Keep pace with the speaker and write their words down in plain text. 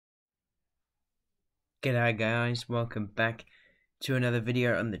G'day guys, welcome back to another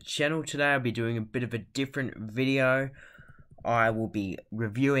video on the channel. Today I'll be doing a bit of a different video. I will be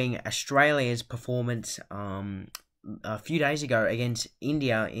reviewing Australia's performance a few days ago against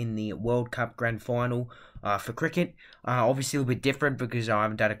India in the World Cup Grand Final for cricket. Obviously a little bit different because I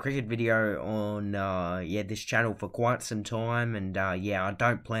haven't done a cricket video on this channel for quite some time, and I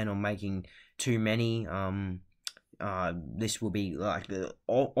don't plan on making too many. This will be like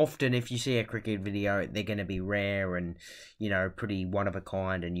often if you see a cricket video, they're going to be rare and pretty one of a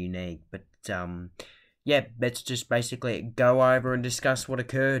kind and unique. But let's just basically go over and discuss what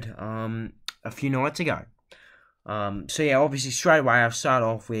occurred a few nights ago. Obviously straight away I'll start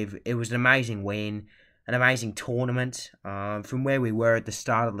off with it was an amazing win, an amazing tournament. From where we were at the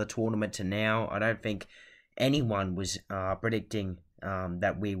start of the tournament to now, I don't think anyone was predicting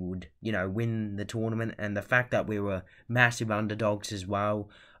that we would, win the tournament, and the fact that we were massive underdogs as well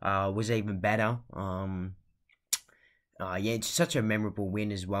was even better. It's such a memorable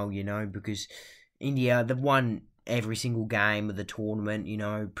win as well, because India, they've won every single game of the tournament,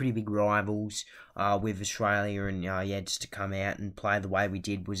 pretty big rivals with Australia, and just to come out and play the way we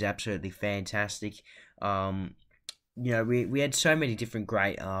did was absolutely fantastic. We had so many different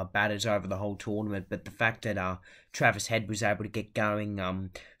great batters over the whole tournament, but the fact that Travis Head was able to get going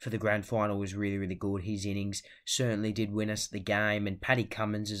for the grand final was really, really good. His innings certainly did win us the game, and Paddy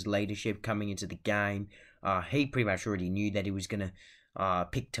Cummins' leadership coming into the game, he pretty much already knew that he was going to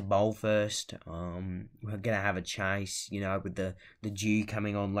pick to bowl first. We're going to have a chase, with the dew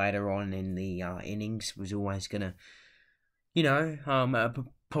coming on later on in the innings was always going to,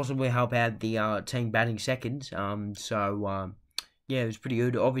 possibly help out the team batting second. It was pretty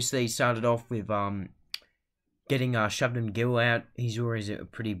good. Obviously, started off with getting Shubman Gill out. He's always a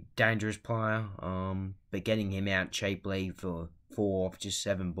pretty dangerous player, but getting him out cheaply for 4 off just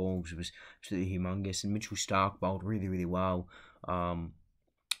 7 balls was absolutely humongous. And Mitchell Starc bowled really, really well. And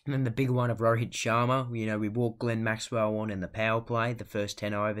then the big one of Rohit Sharma. We walked Glenn Maxwell on in the power play, the first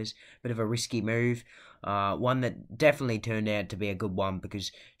 10 overs. Bit of a risky move. One that definitely turned out to be a good one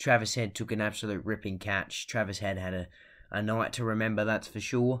because Travis Head took an absolute ripping catch. Travis Head had a night to remember, that's for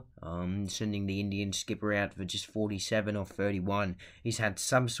sure. Sending the Indian skipper out for just 47 off 31. He's had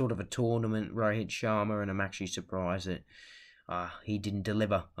some sort of a tournament, Rohit Sharma, and I'm actually surprised that he didn't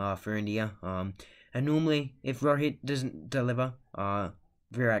deliver for India. And normally, if Rohit doesn't deliver,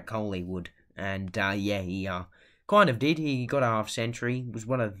 Virat Kohli would. And he kind of did. He got a half century, was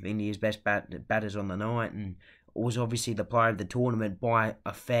one of India's best batters on the night, and was obviously the player of the tournament by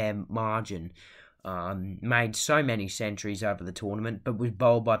a fair margin. Made so many centuries over the tournament, but was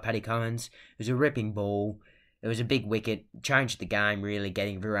bowled by Paddy Cummins. It was a ripping ball. It was a big wicket. Changed the game, really,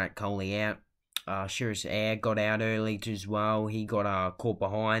 getting Virat Kohli out. Shreyas Iyer got out early as well. He got caught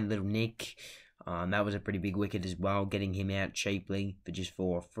behind, little Nick. That was a pretty big wicket as well, getting him out cheaply for just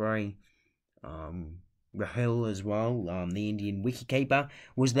 4 off 3. Rahul as well, the Indian wicketkeeper,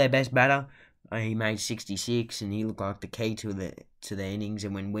 was their best batter. He made 66, and he looked like the key to the innings.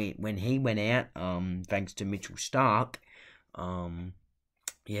 And when he went out, thanks to Mitchell Starc,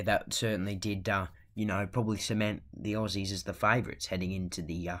 that certainly did, probably cement the Aussies as the favourites heading into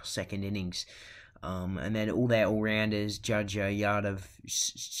the second innings. And then all their all-rounders, Jadeja, Yadav,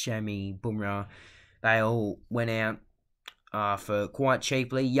 Shami, Bumrah, they all went out for quite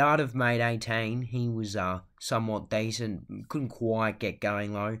cheaply. Yadav made 18. He was somewhat decent. Couldn't quite get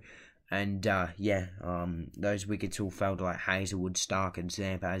going though. And those wickets all fell to like Hazelwood, Starc and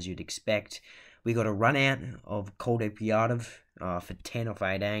Zampa, as you'd expect. We got a run out of Kuldeep Yadav for 10 off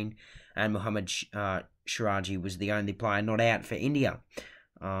 18. And Mohammad Siraji was the only player not out for India.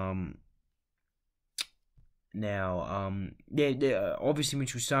 Obviously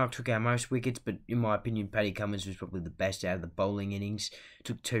Mitchell Starc took our most wickets, but in my opinion, Paddy Cummins was probably the best out of the bowling innings.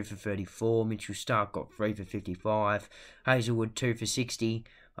 Took 2 for 34. Mitchell Starc got 3 for 55. Hazelwood 2 for 60.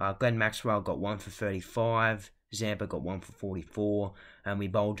 Glenn Maxwell got 1 for 35. Zampa got 1 for 44. And we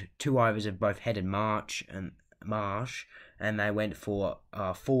bowled 2 overs of both Head and Marsh, and they went for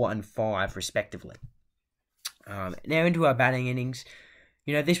 4 and 5 respectively. Now into our batting innings.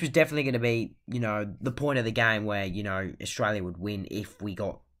 This was definitely going to be, the point of the game where, Australia would win if we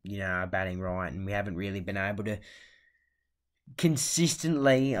got, our batting right. And we haven't really been able to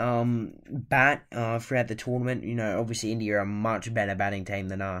consistently bat throughout the tournament. Obviously India are a much better batting team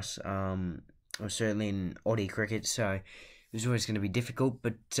than us, or certainly in Oddie cricket. So it was always going to be difficult.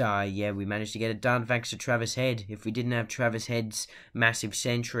 But, we managed to get it done thanks to Travis Head. If we didn't have Travis Head's massive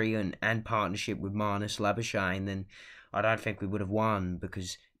century and partnership with Marnus Labuschagne, then I don't think we would have won,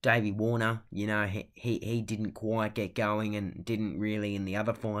 because Davey Warner, you know, he didn't quite get going, and didn't really in the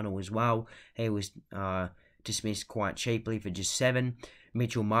other final as well. He was dismissed quite cheaply for just 7.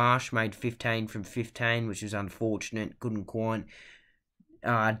 Mitchell Marsh made 15 from 15, which was unfortunate. Couldn't quite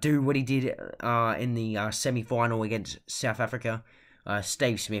do what he did in the semi-final against South Africa.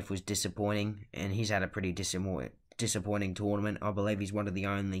 Steve Smith was disappointing, and he's had a pretty disappointing tournament. I believe he's one of the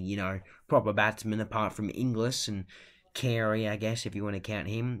only, you know, proper batsmen apart from Inglis and Carey, I guess, if you want to count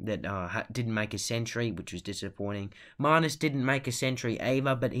him, that didn't make a century, which was disappointing. Marnus didn't make a century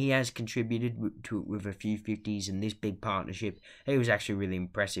either, but he has contributed with a few 50s in this big partnership. He was actually really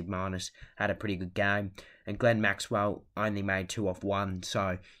impressive. Marnus had a pretty good game, and Glenn Maxwell only made 2 off 1,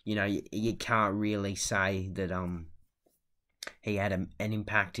 so, you know, you can't really say that he had an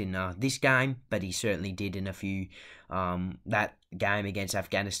impact in this game, but he certainly did in a few. That game against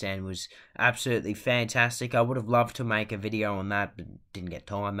Afghanistan was absolutely fantastic. I would have loved to make a video on that, but didn't get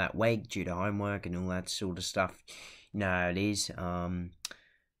time that week due to homework and all that sort of stuff. You know how it is.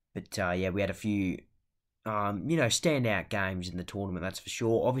 Yeah, we had a few, you know, standout games in the tournament, that's for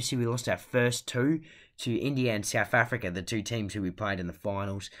sure. Obviously, we lost our first 2 to India and South Africa, the 2 teams who we played in the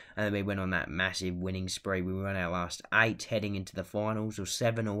finals, and then we went on that massive winning spree. We won our last 8 heading into the finals, or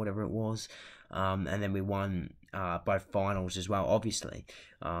 7, or whatever it was, and then we won both finals as well, obviously.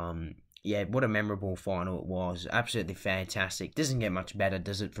 Yeah, what a memorable final it was. Absolutely fantastic. Doesn't get much better,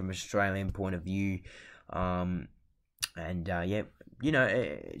 does it, from an Australian point of view? Yeah, you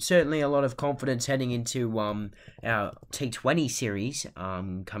know, certainly a lot of confidence heading into our T20 series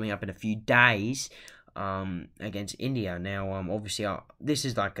coming up in a few days against India. Now, obviously, this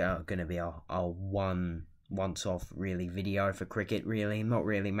is like going to be a once-off really video for cricket. Really, I'm not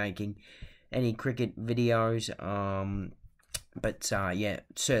really making any cricket videos. Yeah,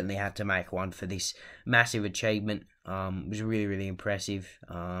 certainly had to make one for this massive achievement. It was really, really impressive.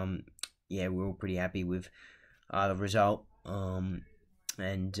 Yeah, we're all pretty happy with the result.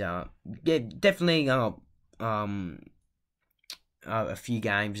 Yeah, definitely a few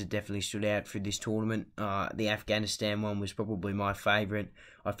games that definitely stood out for this tournament. The Afghanistan one was probably my favourite.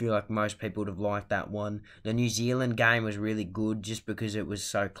 I feel like most people would have liked that one. The New Zealand game was really good just because it was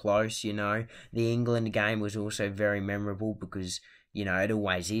so close, you know. The England game was also very memorable because, you know, it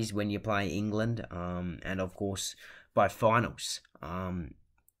always is when you play England. And of course, both finals.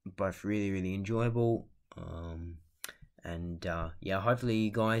 Both really, really enjoyable. Yeah, hopefully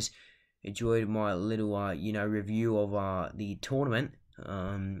you guys enjoyed my little, you know, review of the tournament.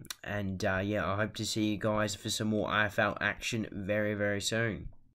 Yeah, I hope to see you guys for some more AFL action very, very soon.